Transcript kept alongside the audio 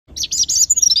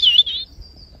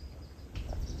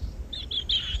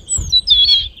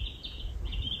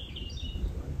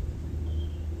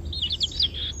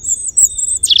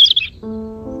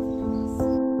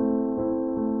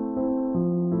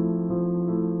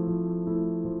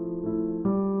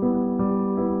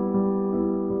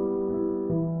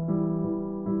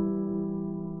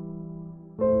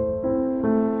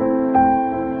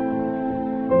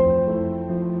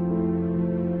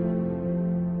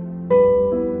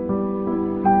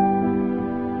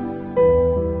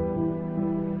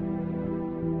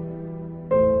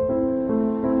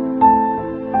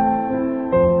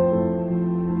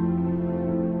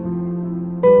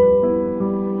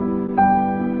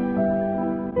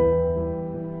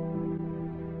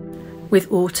With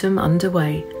autumn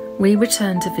underway, we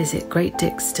return to visit Great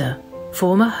Dixter,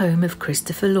 former home of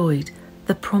Christopher Lloyd,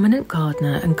 the prominent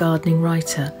gardener and gardening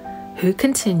writer, who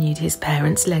continued his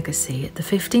parents' legacy at the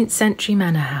 15th century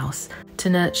manor house to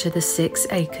nurture the 6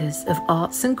 acres of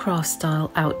arts and crafts style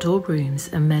outdoor rooms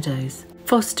and meadows,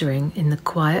 fostering in the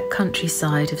quiet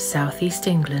countryside of southeast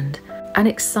England an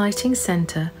exciting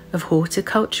centre of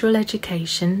horticultural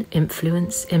education,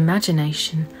 influence,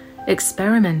 imagination,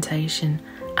 experimentation,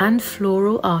 and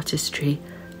floral artistry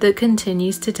that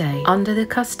continues today under the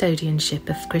custodianship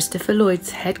of Christopher Lloyd's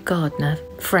head gardener,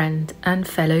 friend and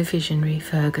fellow visionary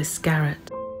Fergus Scarlet.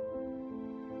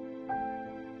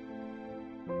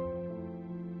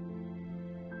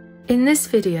 In this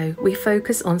video, we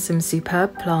focus on some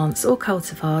superb plants or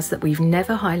cultivars that we've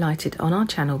never highlighted on our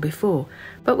channel before,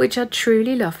 but which are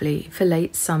truly lovely for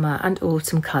late summer and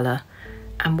autumn colour,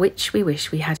 and which we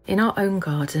wish we had in our own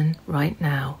garden right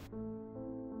now.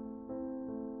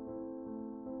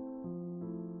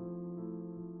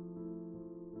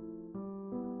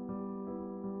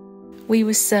 We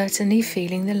were certainly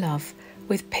feeling the love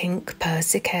with pink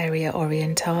Persicaria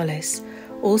orientalis,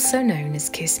 also known as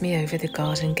Kiss Me Over the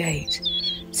Garden Gate,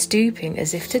 stooping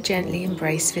as if to gently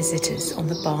embrace visitors on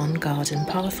the barn garden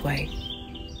pathway.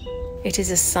 It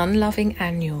is a sun-loving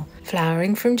annual,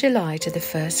 flowering from July to the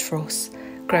first frost,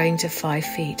 growing to 5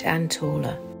 feet and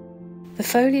taller. The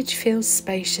foliage feels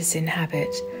spacious in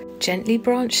habit. Gently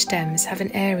branched stems have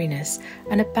an airiness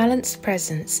and a balanced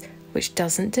presence which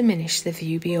doesn't diminish the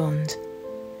view beyond.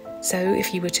 So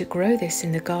if you were to grow this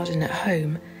in the garden at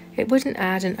home, it wouldn't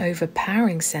add an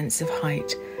overpowering sense of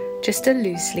height, just a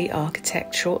loosely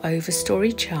architectural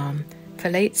overstory charm for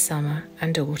late summer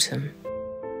and autumn.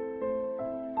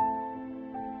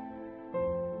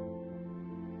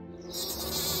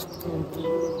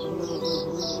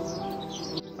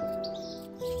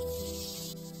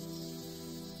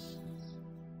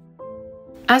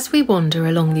 As we wander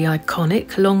along the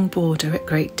iconic long border at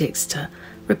Great Dixter,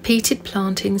 repeated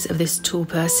plantings of this tall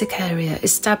Persicaria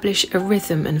establish a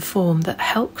rhythm and form that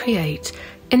help create,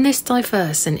 in this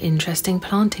diverse and interesting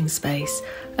planting space,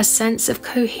 a sense of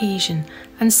cohesion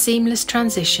and seamless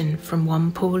transition from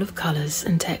one pool of colours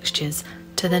and textures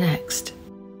to the next.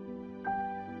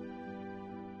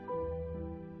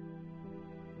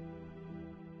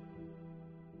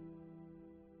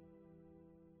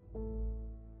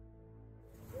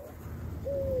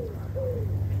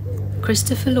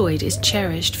 Christopher Lloyd is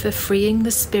cherished for freeing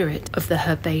the spirit of the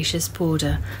herbaceous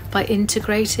border by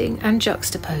integrating and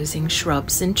juxtaposing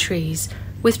shrubs and trees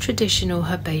with traditional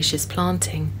herbaceous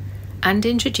planting and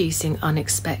introducing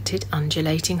unexpected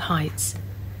undulating heights.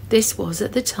 This was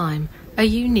at the time a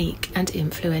unique and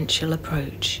influential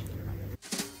approach.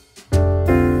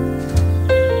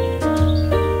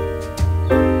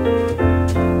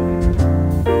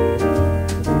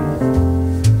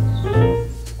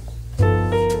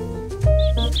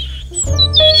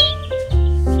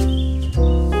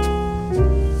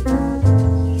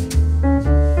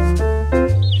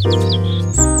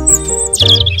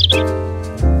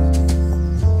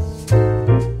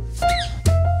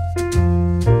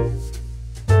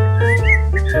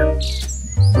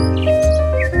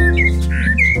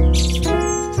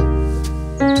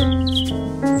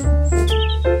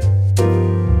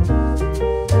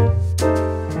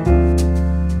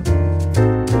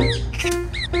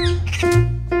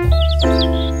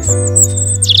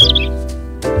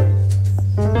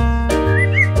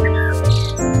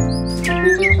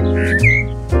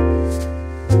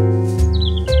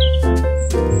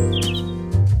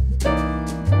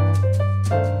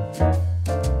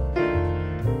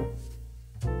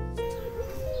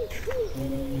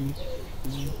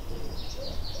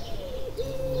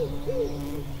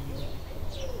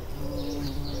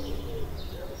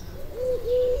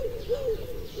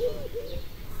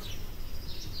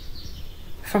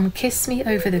 From Kiss Me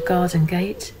Over the Garden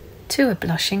Gate to a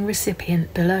blushing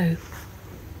recipient below.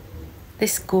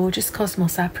 This gorgeous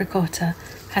cosmos apricotta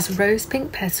has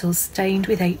rose-pink petals stained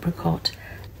with apricot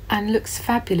and looks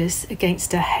fabulous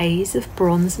against a haze of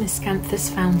bronze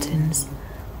miscanthus fountains,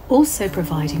 also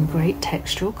providing great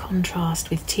textural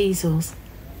contrast with teasels,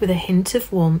 with a hint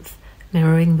of warmth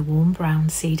mirroring the warm brown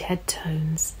seed head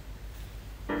tones.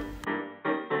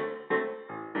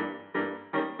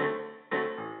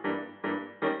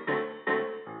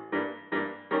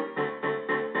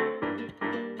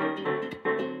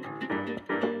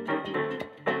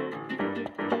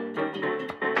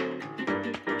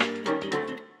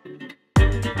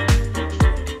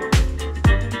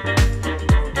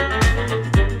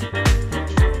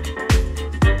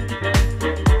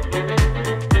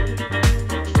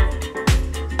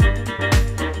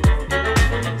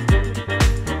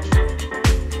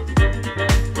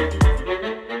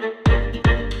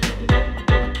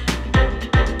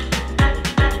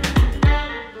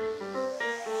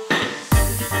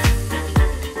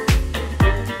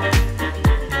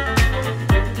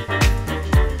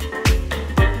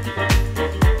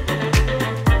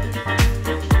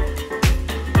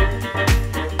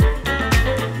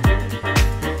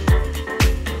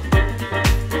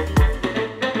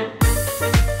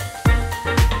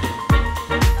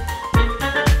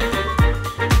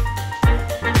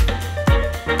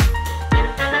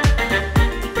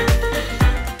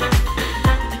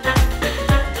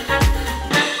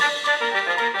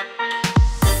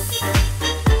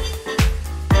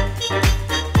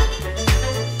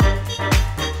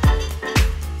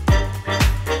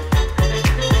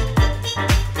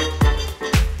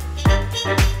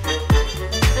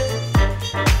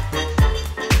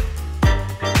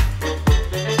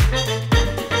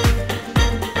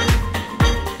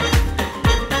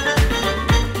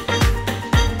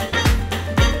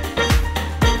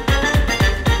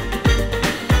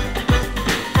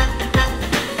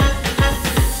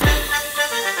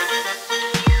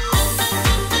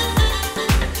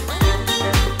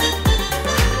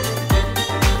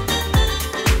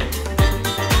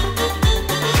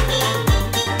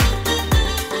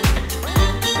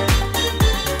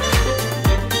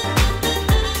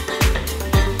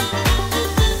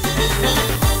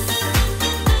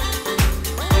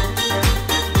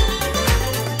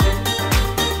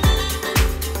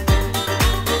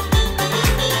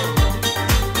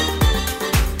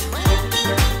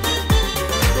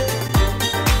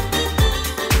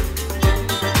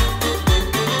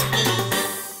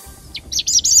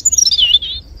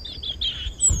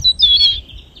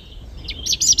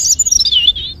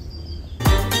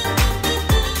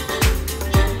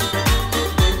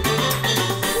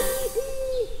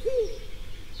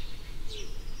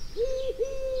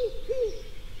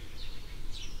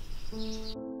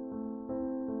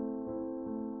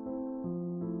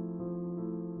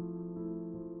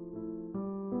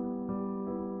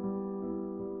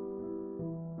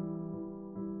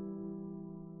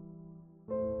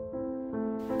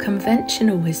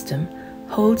 Conventional wisdom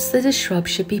holds that a shrub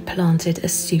should be planted a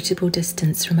suitable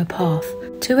distance from a path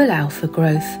to allow for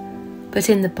growth, but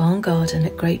in the barn garden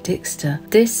at Great Dixter,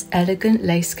 this elegant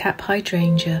lace-cap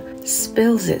hydrangea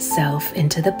spills itself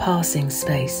into the passing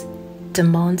space,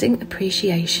 demanding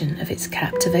appreciation of its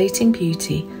captivating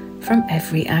beauty from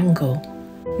every angle.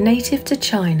 Native to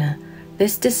China,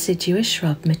 this deciduous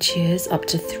shrub matures up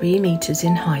to 3 meters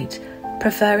in height,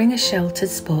 preferring a sheltered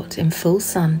spot in full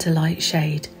sun to light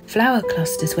shade. Flower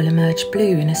clusters will emerge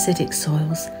blue in acidic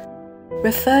soils.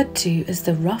 Referred to as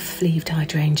the rough-leaved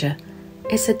hydrangea,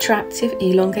 its attractive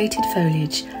elongated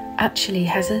foliage actually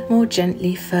has a more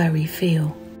gently furry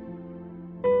feel.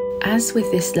 As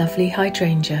with this lovely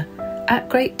hydrangea, at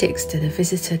Great Dixter the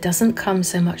visitor doesn't come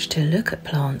so much to look at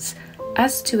plants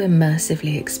as to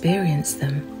immersively experience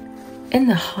them. In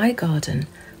the high garden,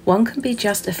 one can be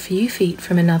just a few feet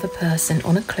from another person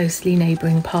on a closely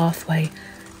neighbouring pathway,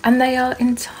 and they are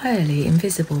entirely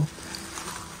invisible.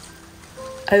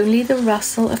 Only the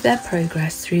rustle of their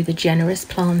progress through the generous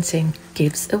planting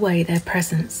gives away their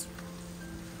presence.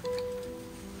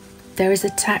 There is a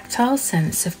tactile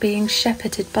sense of being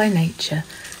shepherded by nature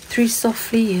through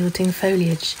softly yielding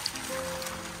foliage,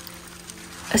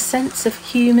 a sense of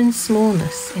human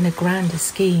smallness in a grander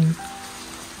scheme.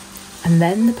 And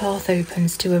then the path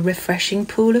opens to a refreshing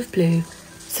pool of blue,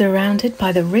 surrounded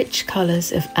by the rich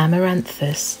colours of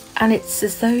amaranthus, and it's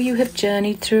as though you have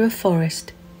journeyed through a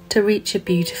forest to reach a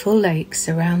beautiful lake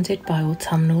surrounded by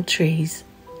autumnal trees.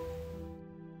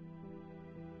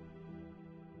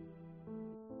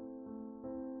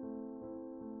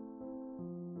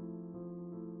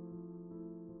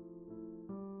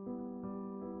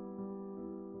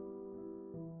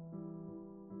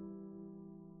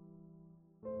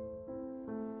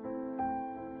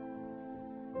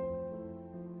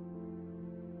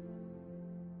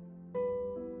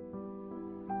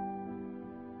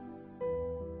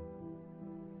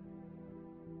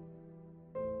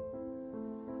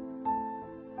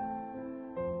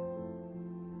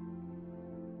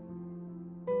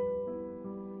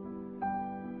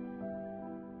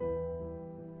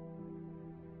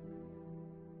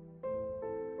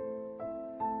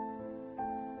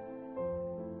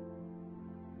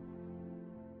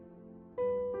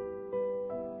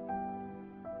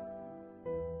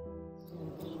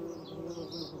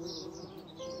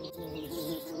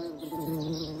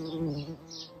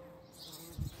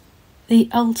 The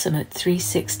ultimate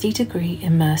 360-degree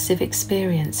immersive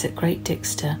experience at Great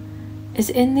Dixter is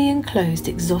in the enclosed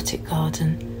exotic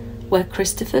garden, where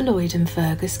Christopher Lloyd and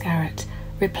Fergus Garrett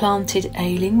replanted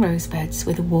ailing rosebeds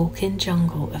with a walk-in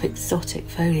jungle of exotic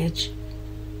foliage.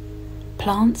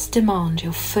 Plants demand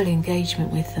your full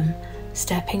engagement with them,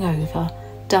 stepping over,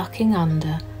 ducking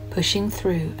under, pushing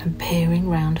through and peering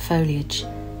round foliage.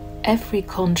 Every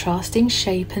contrasting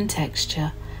shape and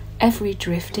texture, every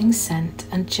drifting scent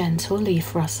and gentle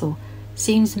leaf rustle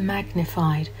seems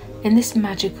magnified in this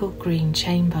magical green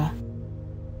chamber.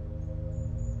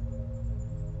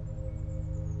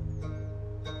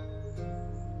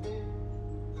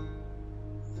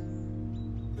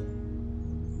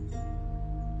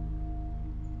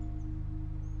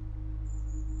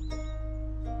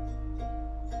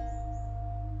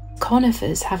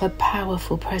 Conifers have a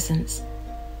powerful presence,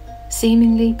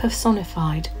 seemingly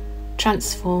personified,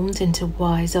 transformed into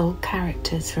wise old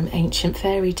characters from ancient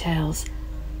fairy tales.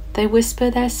 They whisper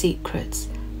their secrets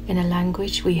in a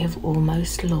language we have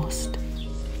almost lost.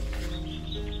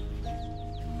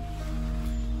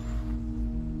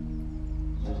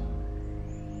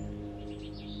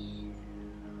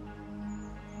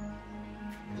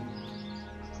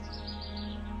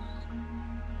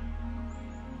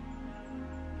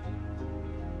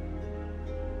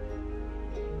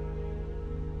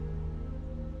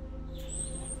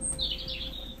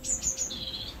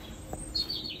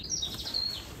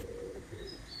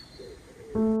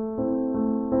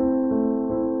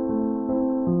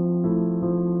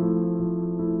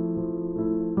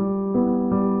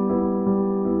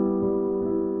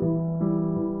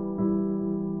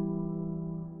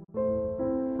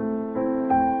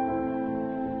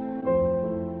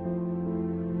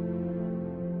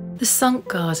 The sunk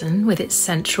garden with its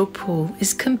central pool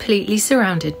is completely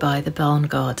surrounded by the barn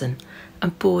garden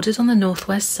and bordered on the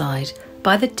northwest side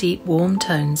by the deep warm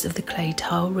tones of the clay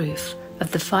tile roof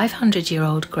of the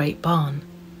 500-year-old Great Barn.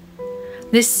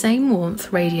 This same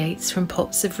warmth radiates from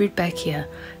pots of Rudbeckia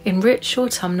in rich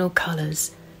autumnal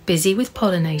colours, busy with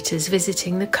pollinators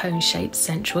visiting the cone-shaped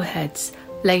central heads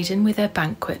laden with their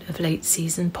banquet of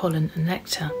late-season pollen and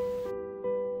nectar.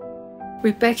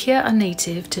 Rudbeckia are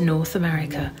native to North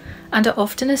America and are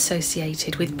often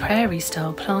associated with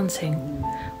prairie-style planting.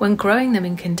 When growing them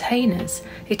in containers,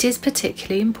 it is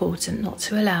particularly important not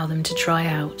to allow them to dry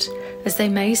out, as they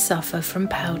may suffer from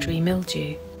powdery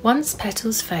mildew. Once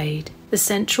petals fade, the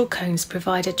central cones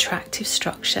provide attractive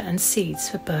structure and seeds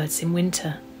for birds in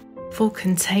winter. For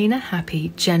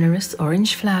container-happy, generous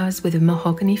orange flowers with a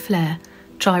mahogany flair,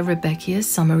 try Rudbeckia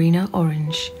Summerina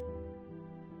Orange.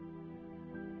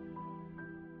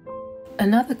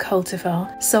 Another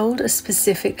cultivar sold as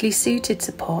specifically suited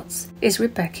to pots is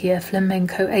Rudbeckia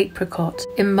Flamenco Apricot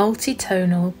in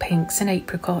multi-tonal pinks and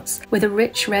apricots with a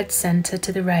rich red centre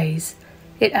to the rays.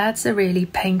 It adds a really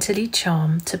painterly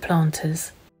charm to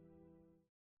planters.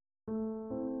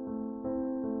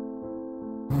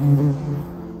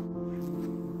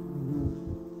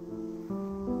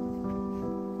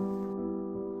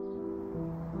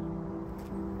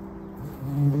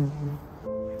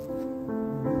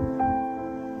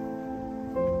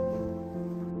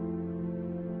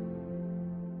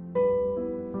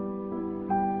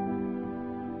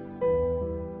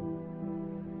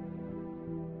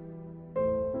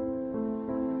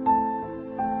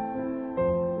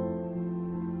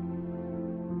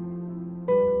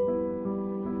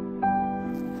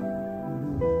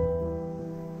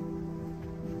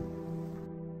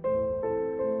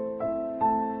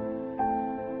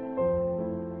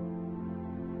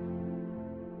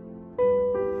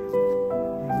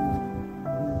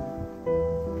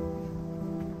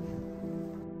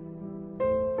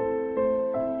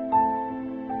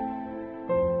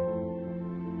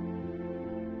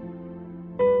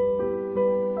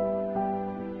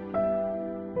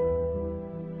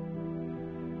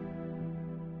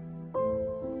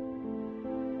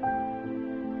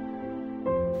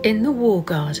 In the wall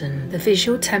garden, the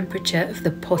visual temperature of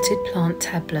the potted plant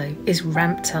tableau is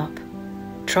ramped up.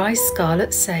 Try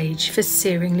Scarlet Sage for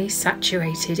searingly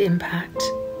saturated impact.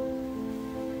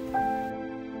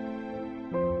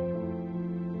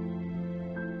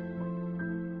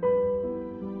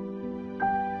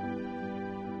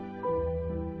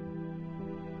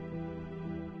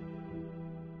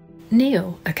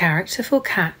 Neil, a characterful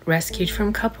cat rescued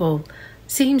from Kabul,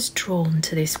 seems drawn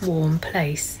to this warm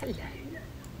place.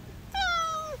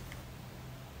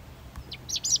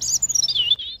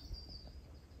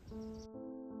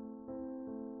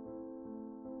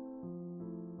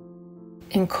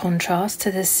 In contrast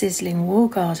to the sizzling wall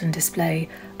garden display,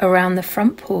 around the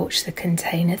front porch the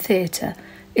container theatre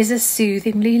is a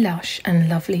soothingly lush and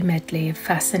lovely medley of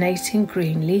fascinating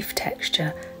green leaf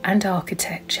texture and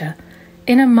architecture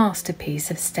in a masterpiece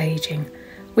of staging,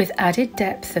 with added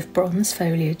depth of bronze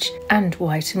foliage and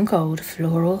white and gold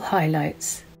floral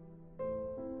highlights.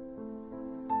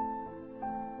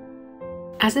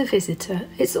 As a visitor,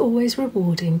 it's always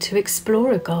rewarding to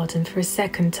explore a garden for a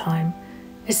second time,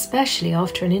 especially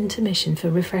after an intermission for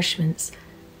refreshments,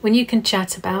 when you can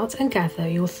chat about and gather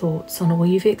your thoughts on all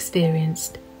you've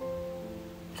experienced.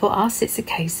 For us, it's a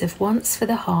case of once for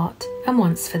the heart and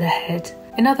once for the head.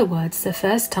 In other words, the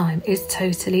first time is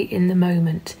totally in the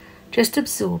moment, just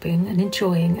absorbing and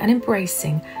enjoying and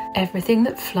embracing everything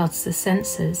that floods the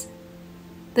senses.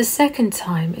 The second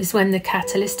time is when the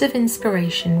catalyst of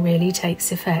inspiration really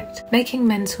takes effect, making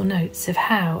mental notes of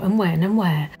how and when and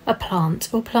where a plant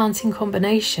or planting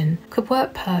combination could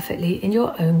work perfectly in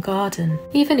your own garden,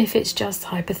 even if it's just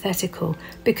hypothetical,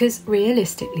 because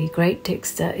realistically Great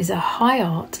Dixter is a high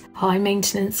art, high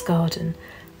maintenance garden,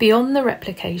 beyond the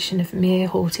replication of mere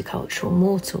horticultural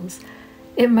mortals.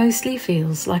 It mostly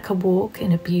feels like a walk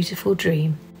in a beautiful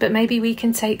dream, but maybe we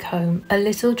can take home a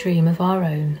little dream of our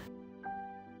own.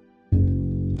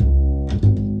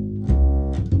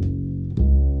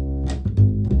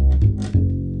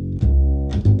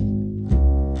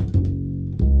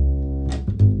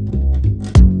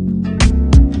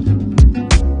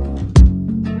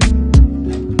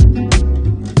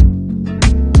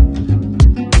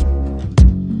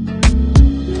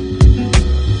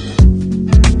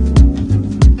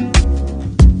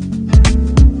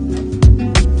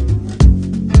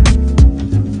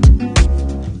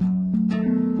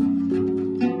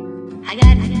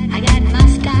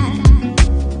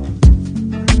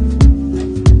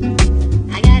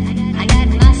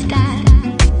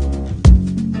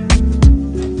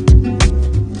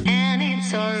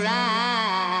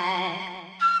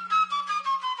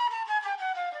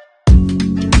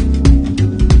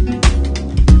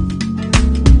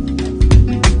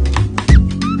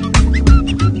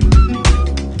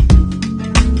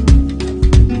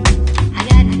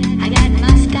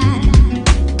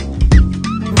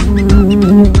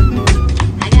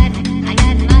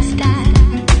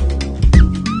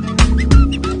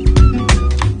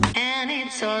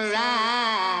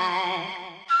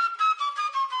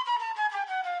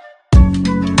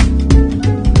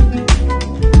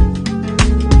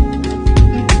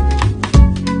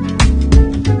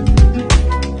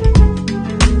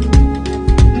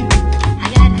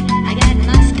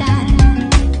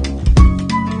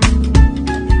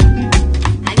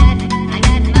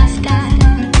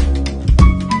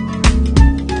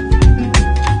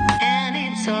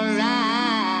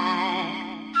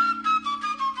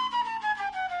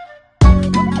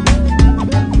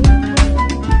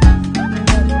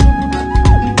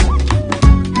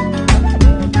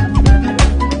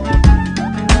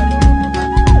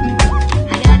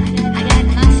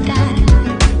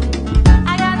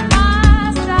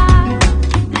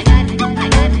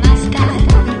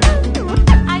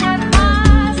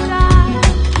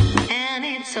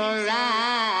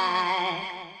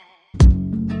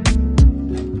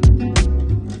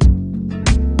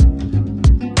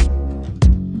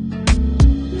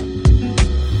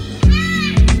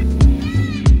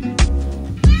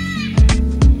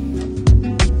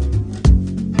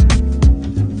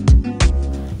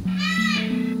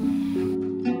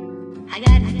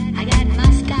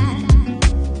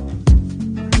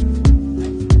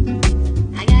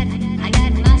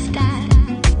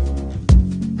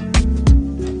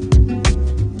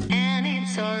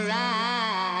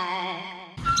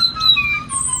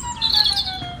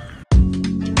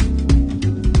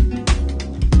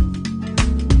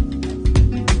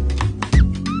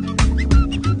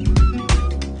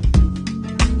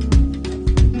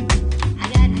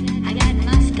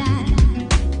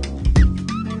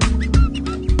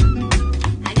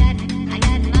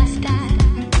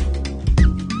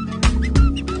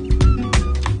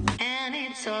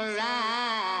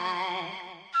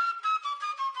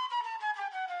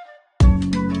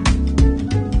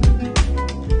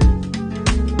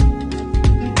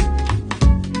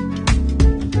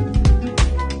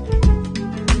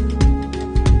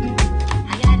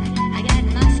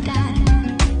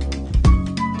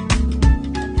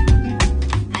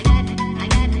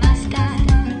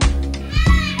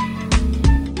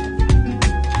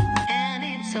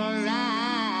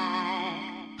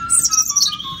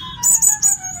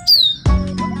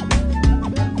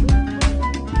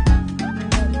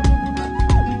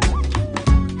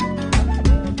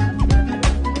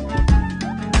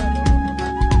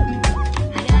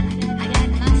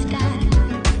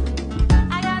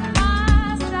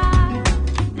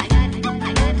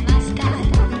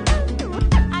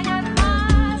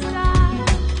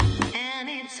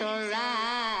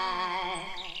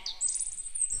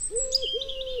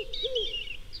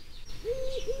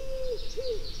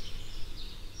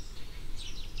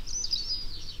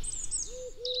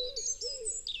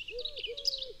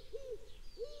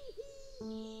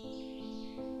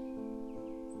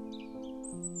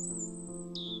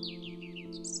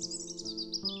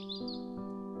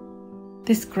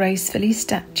 This gracefully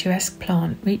statuesque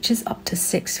plant reaches up to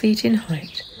 6 feet in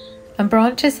height and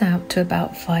branches out to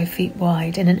about 5 feet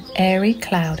wide in an airy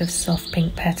cloud of soft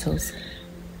pink petals.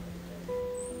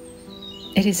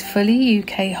 It is fully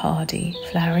UK hardy,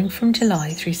 flowering from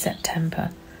July through September,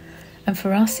 and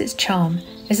for us its charm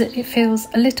is that it feels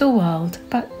a little wild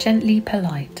but gently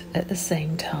polite at the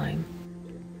same time.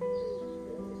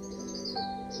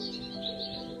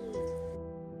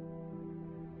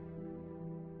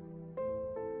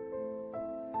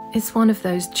 It's one of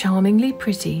those charmingly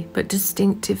pretty but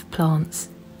distinctive plants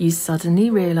you suddenly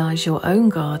realise your own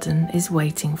garden is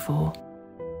waiting for.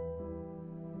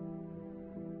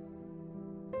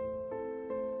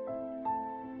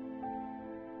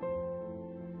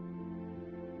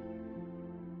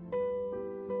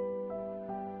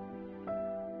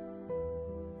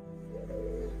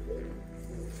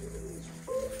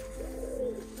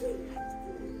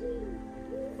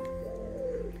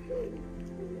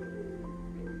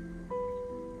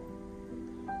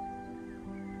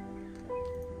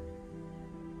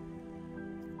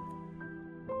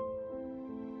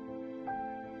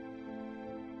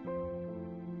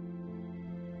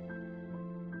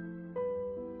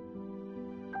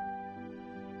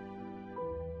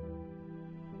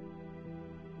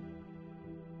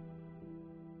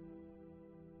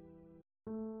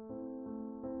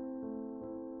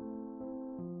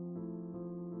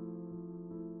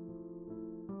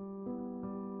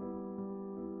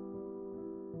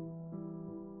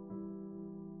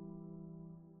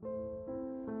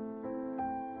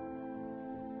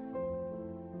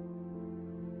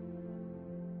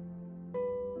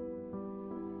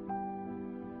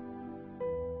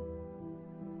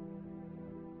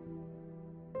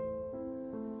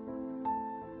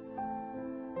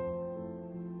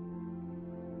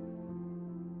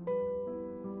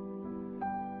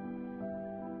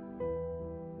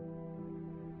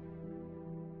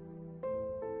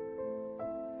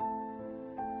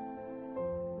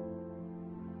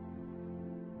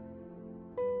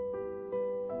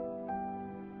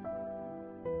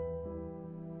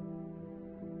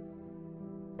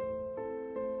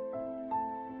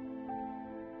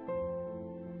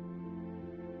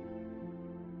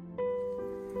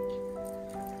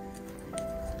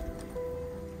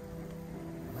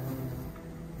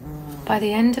 By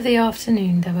the end of the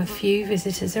afternoon there were few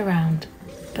visitors around,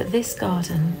 but this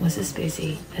garden was as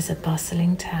busy as a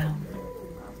bustling town.